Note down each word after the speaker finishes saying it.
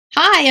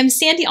Hi, I'm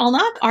Sandy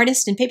Allnock,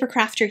 artist and paper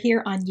crafter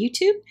here on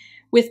YouTube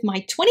with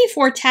my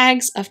 24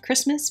 tags of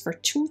Christmas for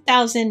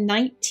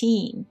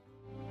 2019.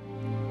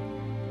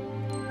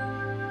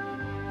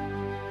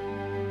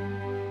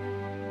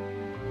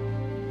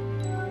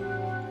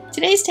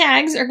 Today's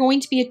tags are going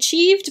to be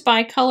achieved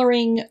by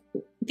coloring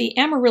the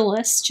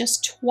Amaryllis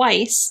just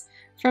twice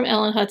from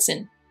Ellen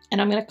Hudson.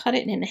 And I'm going to cut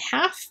it in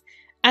half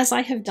as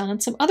I have done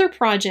on some other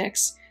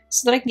projects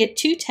so that I can get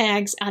 2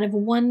 tags out of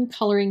 1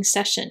 coloring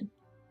session.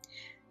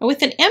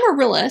 With an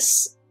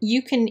Amaryllis,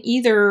 you can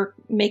either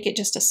make it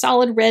just a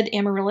solid red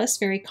Amaryllis,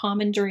 very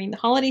common during the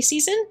holiday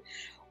season,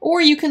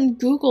 or you can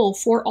Google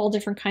for all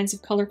different kinds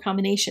of color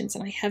combinations.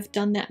 And I have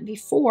done that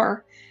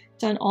before,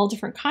 done all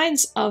different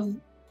kinds of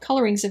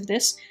colorings of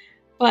this,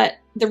 but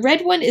the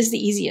red one is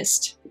the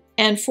easiest.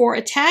 And for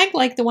a tag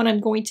like the one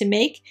I'm going to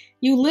make,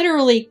 you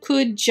literally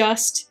could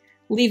just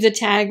leave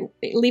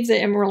the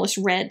Amaryllis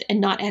red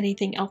and not add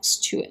anything else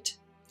to it.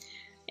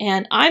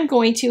 And I'm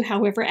going to,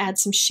 however, add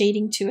some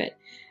shading to it.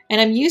 And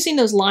I'm using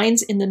those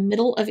lines in the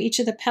middle of each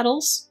of the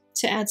petals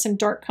to add some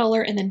dark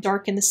color and then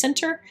dark in the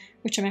center,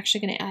 which I'm actually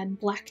going to add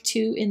black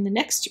to in the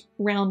next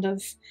round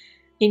of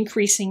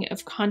increasing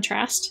of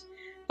contrast.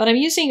 But I'm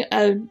using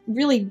a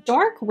really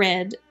dark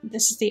red,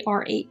 this is the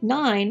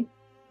R89,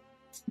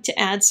 to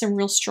add some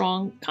real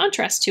strong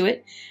contrast to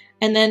it.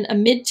 And then a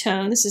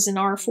mid-tone, this is an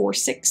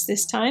R46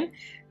 this time,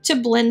 to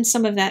blend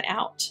some of that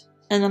out.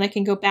 And then I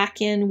can go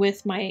back in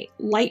with my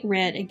light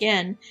red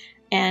again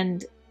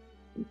and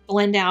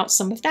blend out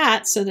some of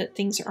that so that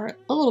things are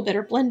a little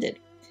better blended.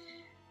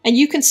 And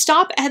you can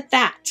stop at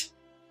that.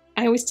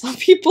 I always tell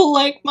people,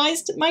 like, my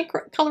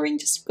coloring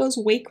just goes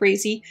way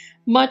crazy,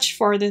 much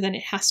farther than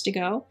it has to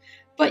go.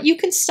 But you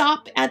can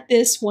stop at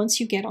this once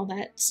you get all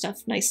that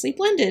stuff nicely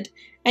blended,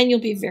 and you'll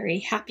be very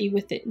happy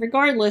with it,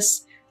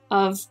 regardless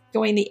of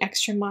going the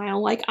extra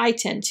mile like I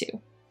tend to.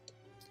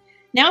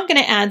 Now I'm going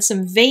to add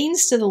some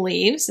veins to the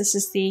leaves. This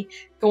is the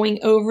going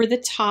over the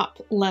top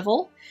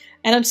level.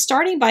 And I'm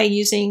starting by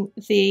using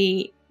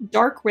the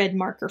dark red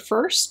marker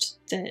first,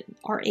 the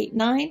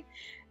R89,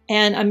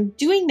 and I'm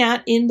doing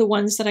that in the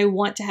ones that I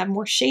want to have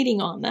more shading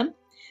on them.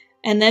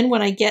 And then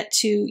when I get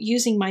to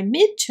using my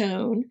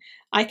mid-tone,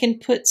 I can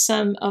put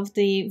some of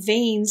the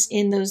veins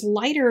in those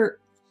lighter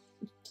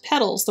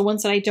petals, the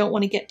ones that I don't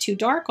want to get too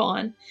dark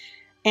on,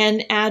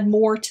 and add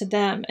more to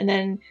them, and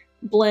then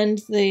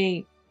blend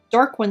the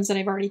dark ones that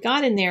I've already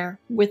got in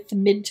there with the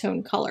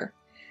mid-tone color.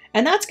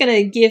 And that's going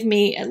to give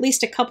me at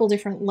least a couple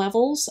different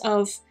levels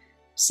of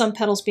some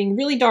petals being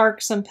really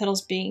dark, some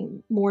petals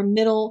being more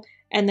middle,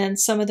 and then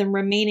some of them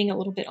remaining a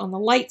little bit on the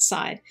light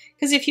side.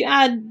 Because if you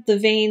add the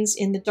veins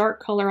in the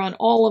dark color on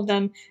all of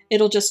them,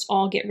 it'll just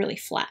all get really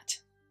flat.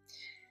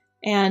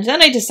 And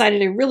then I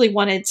decided I really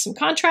wanted some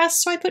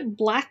contrast, so I put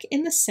black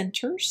in the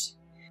centers.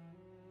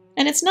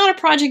 And it's not a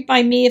project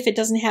by me if it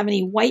doesn't have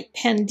any white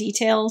pen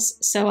details,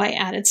 so I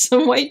added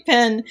some white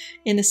pen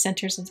in the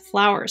centers of the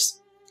flowers.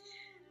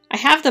 I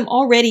have them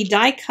already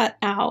die cut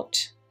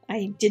out.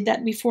 I did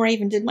that before I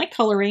even did my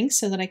coloring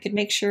so that I could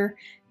make sure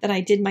that I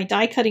did my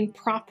die cutting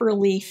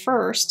properly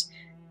first.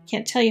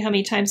 Can't tell you how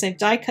many times I've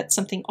die cut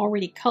something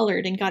already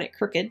colored and got it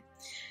crooked.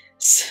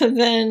 So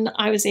then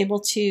I was able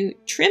to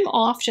trim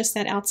off just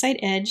that outside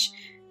edge,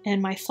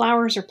 and my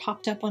flowers are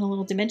popped up on a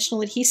little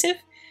dimensional adhesive.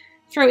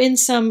 Throw in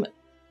some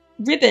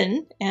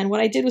ribbon, and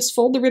what I did was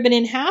fold the ribbon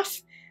in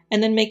half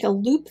and then make a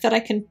loop that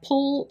I can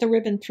pull the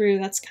ribbon through.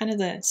 That's kind of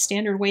the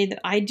standard way that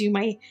I do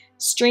my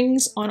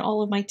strings on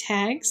all of my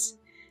tags.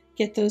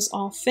 Get those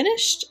all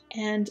finished,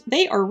 and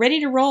they are ready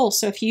to roll.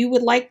 So if you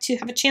would like to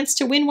have a chance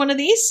to win one of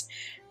these,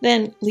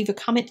 then leave a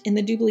comment in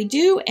the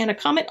doobly-doo and a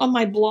comment on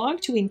my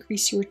blog to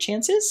increase your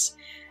chances.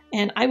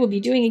 And I will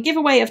be doing a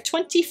giveaway of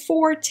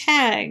 24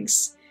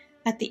 tags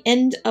at the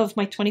end of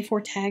my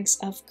 24 tags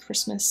of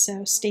Christmas.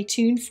 So stay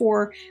tuned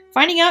for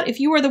finding out if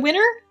you are the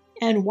winner,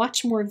 and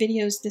watch more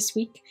videos this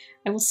week.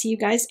 I will see you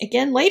guys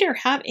again later.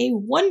 Have a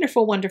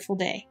wonderful, wonderful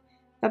day.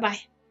 Bye-bye.